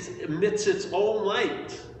thing emits its own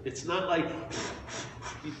light. It's not like,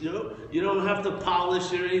 you know, you don't have to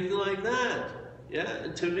polish it or anything like that. Yeah,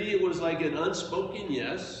 and to me it was like an unspoken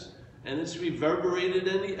yes, and it's reverberated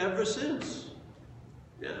ever since.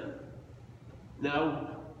 Yeah.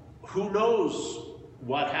 Now, who knows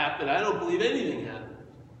what happened? I don't believe anything happened.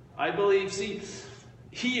 I believe, see,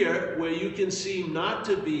 here where you can seem not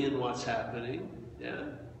to be in what's happening, yeah.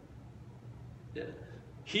 Yeah.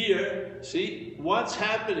 Here, see, what's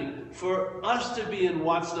happening, for us to be in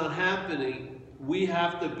what's not happening, we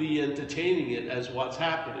have to be entertaining it as what's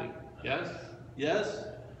happening. Yes? Yes?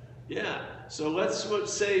 Yeah. So let's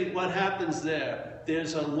say what happens there.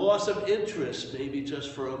 There's a loss of interest, maybe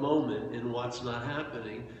just for a moment, in what's not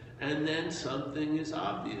happening, and then something is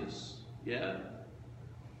obvious. Yeah?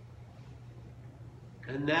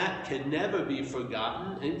 And that can never be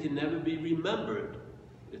forgotten and can never be remembered.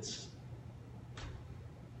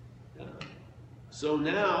 So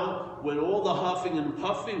now, when all the huffing and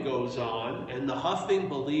puffing goes on, and the huffing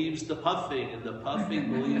believes the puffing, and the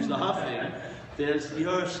puffing believes the huffing,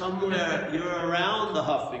 you're around the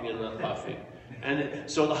huffing and the puffing. And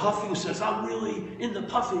so the huffing says, I'm really in the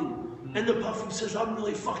puffing, and the puffing says, I'm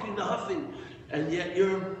really fucking the huffing. And yet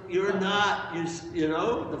you're not, you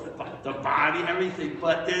know, the body, everything,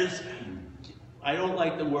 but there's, I don't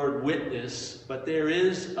like the word witness, but there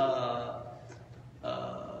is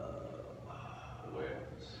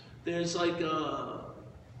there's like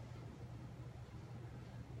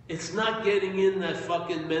it's not getting in that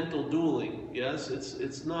fucking mental dueling, yes?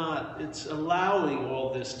 It's not, it's allowing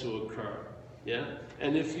all this to occur, yeah?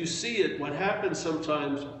 And if you see it, what happens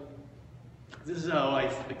sometimes, this is how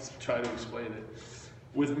I try to explain it.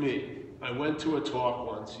 With me, I went to a talk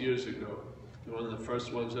once, years ago, one of the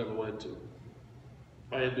first ones I ever went to.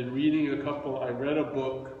 I had been reading I read a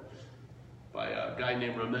book by a guy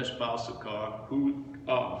named Ramesh Balsekar,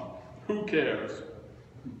 Who Cares?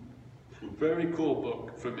 Very cool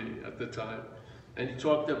book for me at the time. And he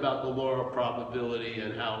talked about the law of probability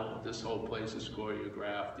and how this whole place is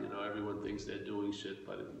choreographed. You know, everyone thinks they're doing shit,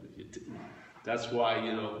 but that's why,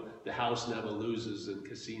 you know, the house never loses in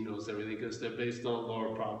casinos, everything, because they're based on law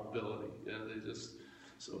of probability. Yeah,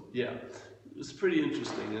 so yeah, it was pretty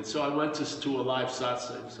interesting. And so I went to a live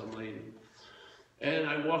satsang, some lady. And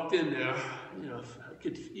I walked in there, you know,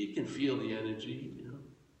 you can feel the energy, you know.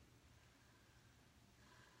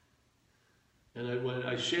 And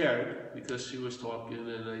I shared, because she was talking, and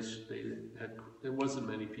there wasn't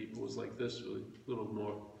many people, it was like this, really, a little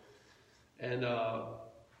more. And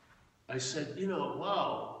I said, you know,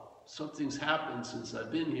 wow, something's happened since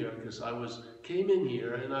I've been here, because came in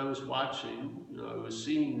here and I was watching, you know, I was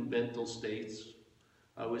seeing mental states,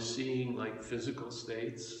 I was seeing like physical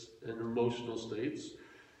states and emotional states,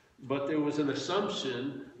 but there was an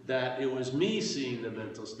assumption that it was me seeing the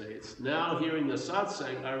mental states. Now, hearing the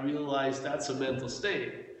satsang, I realized that's a mental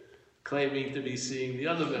state, claiming to be seeing the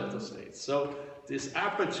other mental states. So this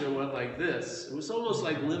aperture went like this. It was almost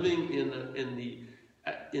like living in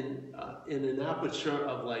an aperture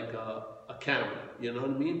of like a camera, you know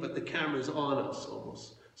what I mean? But the camera's on us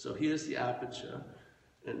almost. So here's the aperture,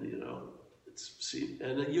 and you know,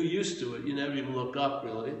 and you're used to it. You never even look up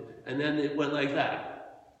really, and then it went like that.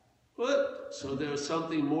 What? So there was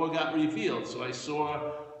something more got revealed. So I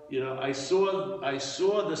saw, you know, I saw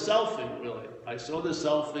the selfing, really. I saw the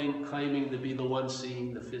selfing claiming to be the one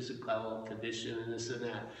seeing the physical condition and this and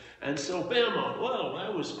that. And so, bam, whoa,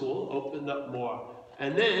 that was cool. Opened up more.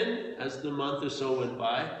 And then, as the month or so went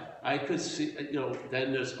by, I could see, you know,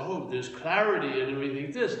 then there's clarity and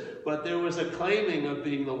everything this. But there was a claiming of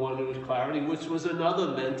being the one who was clarity, which was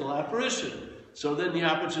another mental apparition. So then the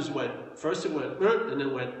apertures went, first it went, and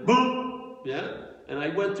then went, boom, yeah? And I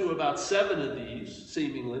went through about 7 of these,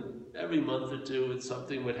 seemingly. Every month or two,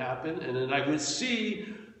 something would happen, and then I would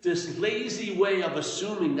see this lazy way of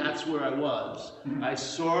assuming that's where I was. I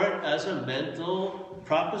saw it as a mental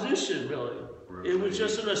proposition, really. It was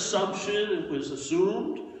just an assumption, it was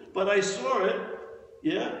assumed, but I saw it,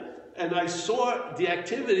 yeah? And I saw the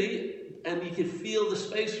activity and you could feel the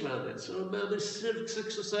space around it. So maybe 6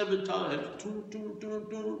 or 7 times,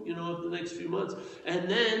 you know, over the next few months. And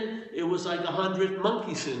then it was like 100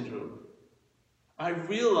 monkey syndrome. I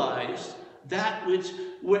realized that which,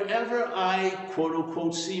 wherever I, quote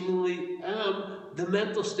unquote, seemingly am, the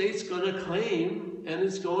mental state's going to claim, and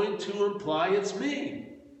it's going to imply it's me.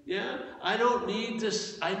 Yeah? I don't need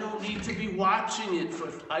to be watching it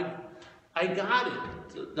for, I got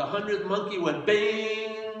it. The 100th monkey went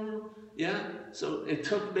bang. Yeah? So it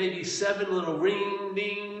took maybe 7 little ring,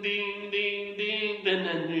 ding, ding, ding, ding, and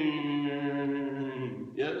then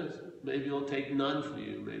ding. Yes? Maybe it'll take none for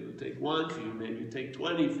you. Maybe it'll take 1 for you. Maybe it'll take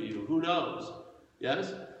 20 for you. Who knows?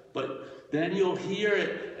 Yes? But then you'll hear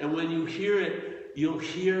it, and when you hear it, you'll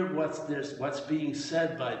hear what's being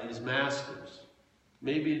said by these masters.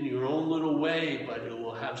 Maybe in your own little way, but it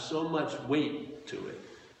will have so much weight to it.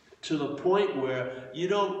 To the point where you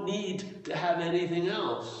don't need to have anything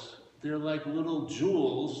else. They're like little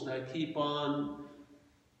jewels that keep on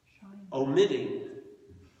emitting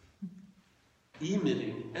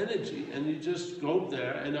energy, and you just go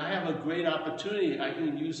there, and I have a great opportunity. I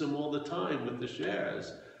can use them all the time with the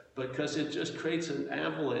shares, because it just creates an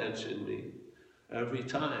avalanche in me every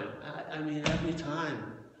time. I mean, every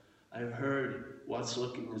time I've heard what's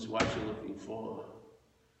looking is what you're looking for.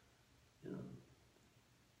 You know,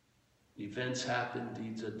 events happen,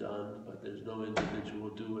 deeds are done, but there's no individual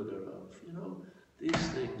doer thereof. You know, these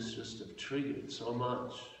things just have triggered so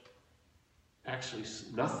much. Actually,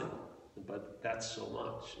 nothing. But that's so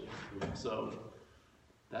much. You know? So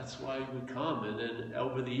that's why we come. And then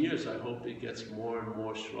over the years, I hope it gets more and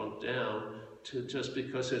more shrunk down to just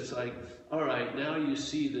because it's like, all right, now you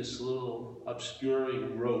see this little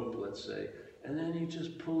obscuring rope, let's say, and then you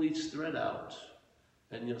just pull each thread out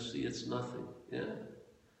and you'll see it's nothing. Yeah?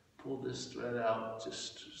 Pull this thread out,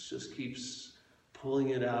 just keeps pulling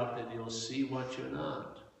it out, and you'll see what you're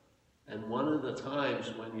not. And one of the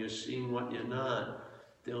times when you're seeing what you're not,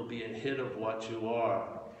 there'll be a hit of what you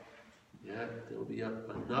are. Yeah, there'll be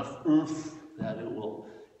enough oomph that it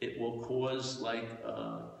will cause like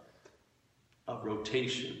a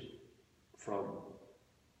rotation from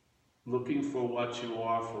looking for what you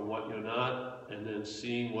are from what you're not, and then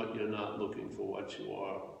seeing what you're not, looking for what you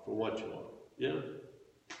are from what you are. Yeah?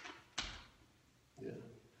 Yeah.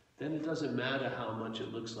 Then it doesn't matter how much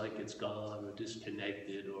it looks like it's gone or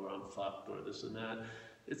disconnected or I'm fucked or this and that.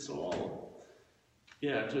 It's all...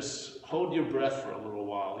 Yeah, just hold your breath for a little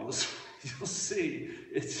while. You'll see.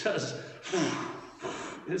 It's just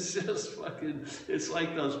fucking, it's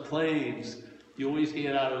like those planes. You always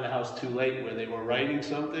get out of the house too late where they were writing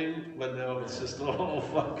something, but no, it's just all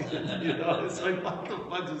fucking, you know, it's like, what the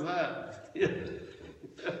fuck is that? Yeah.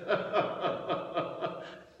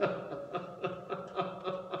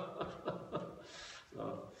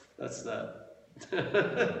 So, that's that.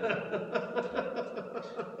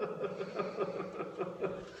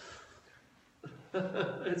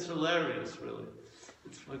 It's hilarious, really.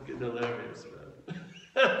 It's fucking hilarious, man.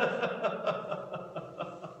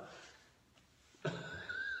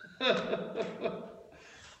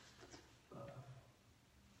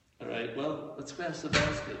 All right, well, let's pass the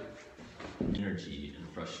basket. Energy and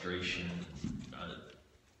frustration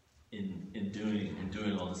in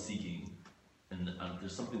doing all the seeking, and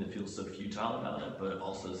there's something that feels so futile about it, but it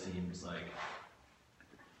also seems like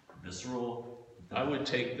visceral. I would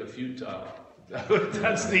take the futile.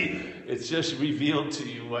 It's just revealed to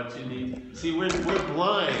you what you need. See, we're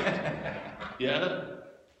blind. Yeah?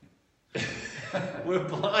 We're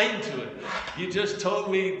blind to it. You just told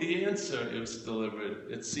me the answer. It was delivered.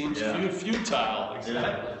 It seems futile. Exactly.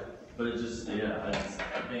 Yeah. But it just, I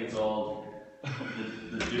think it's all,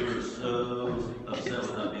 the doer is so upset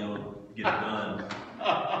with not being able to get it done.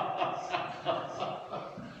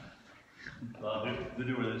 Well, the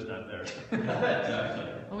doer that's not there.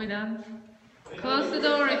 Exactly. Are we done? Close the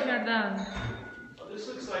door if you're done. Well, this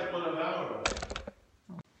looks like one of ours.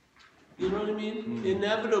 You know what I mean?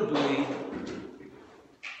 Inevitably,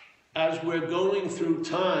 as we're going through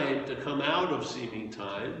time to come out of seeming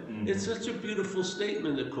time, it's such a beautiful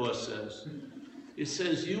statement the Course says. It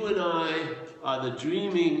says, you and I are the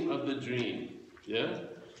dreaming of the dream. Yeah?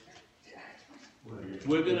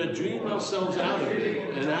 We're going to dream ourselves out of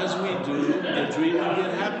it. And as we do, the dream will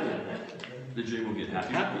get happier. The dream will get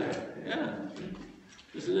happier. Happier, yeah.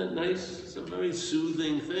 Isn't it nice? It's a very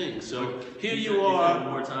soothing thing. So here you are. One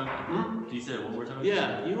more time? Can you say it one more time?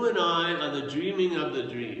 Yeah, you and I are the dreaming of the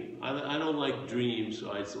dream. I don't like dreams,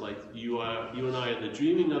 so it's like you and I are the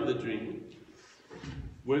dreaming of the dream.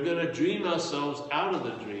 We're going to dream ourselves out of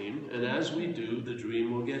the dream, and as we do, the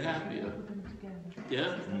dream will get happier.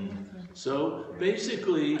 Yeah? So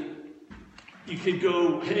basically, you could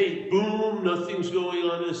go, hey, boom, nothing's going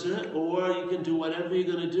on this, or you can do whatever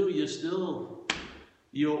you're gonna do.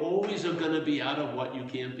 You always are gonna be out of what you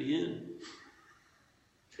can't be in.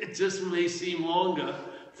 It just may seem longer,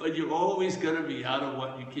 but you're always gonna be out of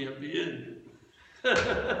what you can't be in.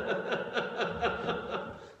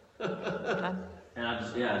 And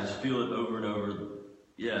I just feel it over and over.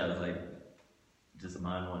 Yeah, like just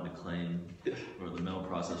mind wanting to claim, or the mental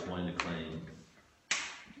process wanting to claim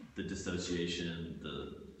the dissociation,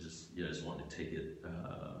 just wanting to take it,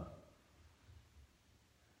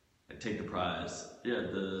 like take the prize. Yeah,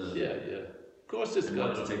 Of course it's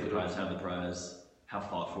want got to take the prize, have the prize, have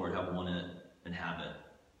fought for it, have won it, and have it,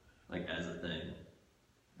 like as a thing.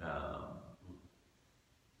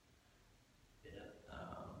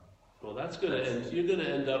 Well, that's gonna end. You're gonna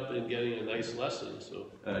end up in getting a nice lesson. So.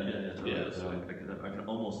 Totally. Yeah, So I can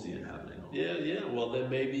almost see it happening. Yeah. Well, then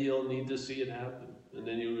maybe you'll need to see it happen, and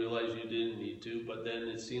then you realize you didn't need to, but then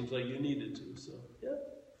it seems like you needed to. So, yeah.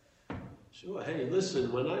 Sure. Hey,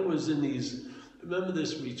 listen. When I was in remember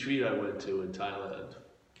this retreat I went to in Thailand?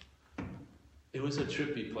 It was a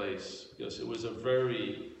trippy place because it was a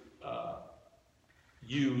very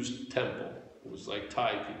used temple. It was like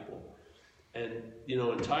Thai people. And, in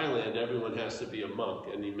Thailand, everyone has to be a monk,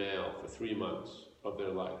 any male, for 3 months of their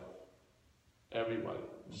life. Everybody.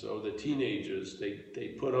 So the teenagers, they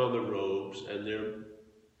put on the robes, and they're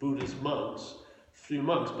Buddhist monks, 3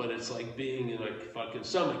 months, but it's like being in a fucking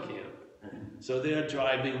summer camp. So they're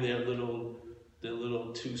driving their little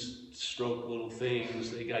 2-stroke little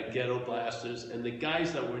things. They got ghetto blasters, and the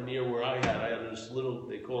guys that were near where I had this little,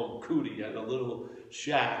 they call them cootie, I had a little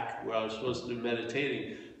shack where I was supposed to do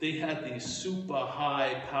meditating. They had these super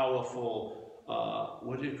high, powerful,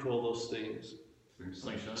 what do you call those things?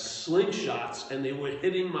 Slingshots, and they were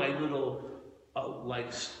hitting my little,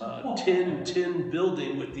 tin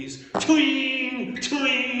building with these twing,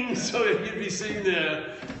 twing. So you'd be sitting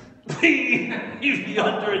there, you'd be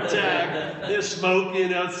under attack. They're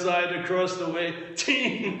smoking outside across the way.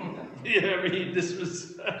 Ting. Yeah, this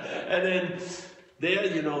was, and then there,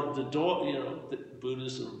 the dog, the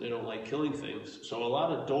Buddhism, they don't like killing things. So a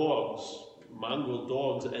lot of dogs, mongrel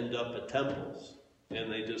dogs, end up at temples,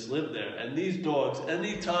 and they just live there. And these dogs,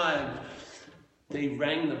 anytime they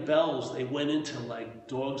rang the bells, they went into like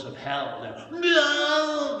dogs of hell.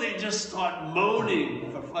 No! They just start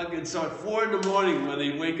moaning for fucking, so at 4 in the morning when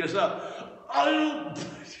they wake us up. Oh!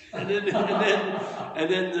 And then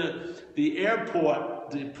the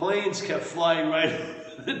airport, the planes kept flying right over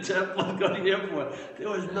the temple and go to the airport. There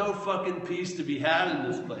was no fucking peace to be had in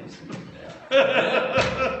this place.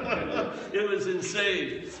 It was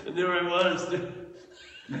insane. And there I was.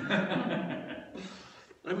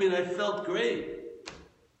 I mean, I felt great.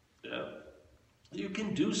 Yeah. You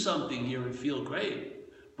can do something here and feel great,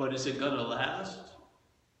 but is it going to last?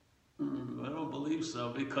 I don't believe so,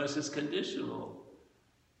 because it's conditional.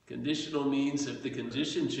 Conditional means if the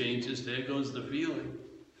condition changes, there goes the feeling.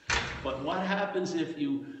 But what happens if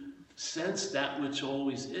you sense that which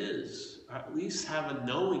always is, or at least have a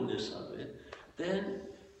knowingness of it, then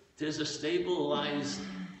there's a stabilized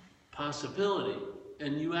possibility,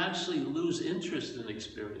 and you actually lose interest in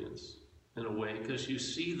experience in a way, because you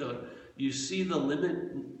see the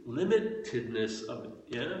limitedness of it.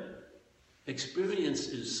 Yeah, experience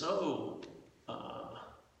is so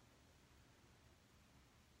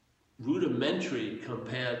rudimentary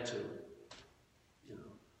compared to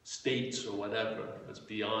states or whatever. It's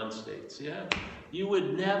beyond states. Yeah, you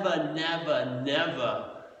would never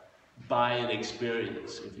buy an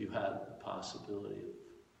experience if you had the possibility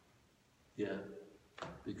of,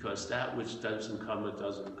 because that which doesn't come and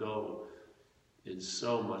doesn't go is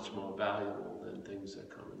so much more valuable than things that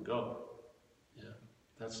come and go. Yeah,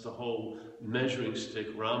 that's the whole measuring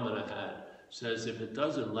stick Ramana had. Says if it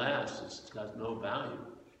doesn't last, it's got no value.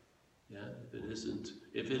 Yeah,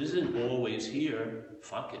 if it isn't always here,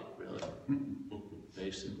 fuck it, really.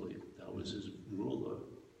 Basically, that was his rule.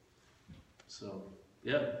 So,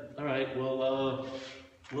 yeah, all right, well,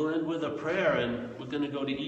 we'll end with a prayer, and we're going to go to eat.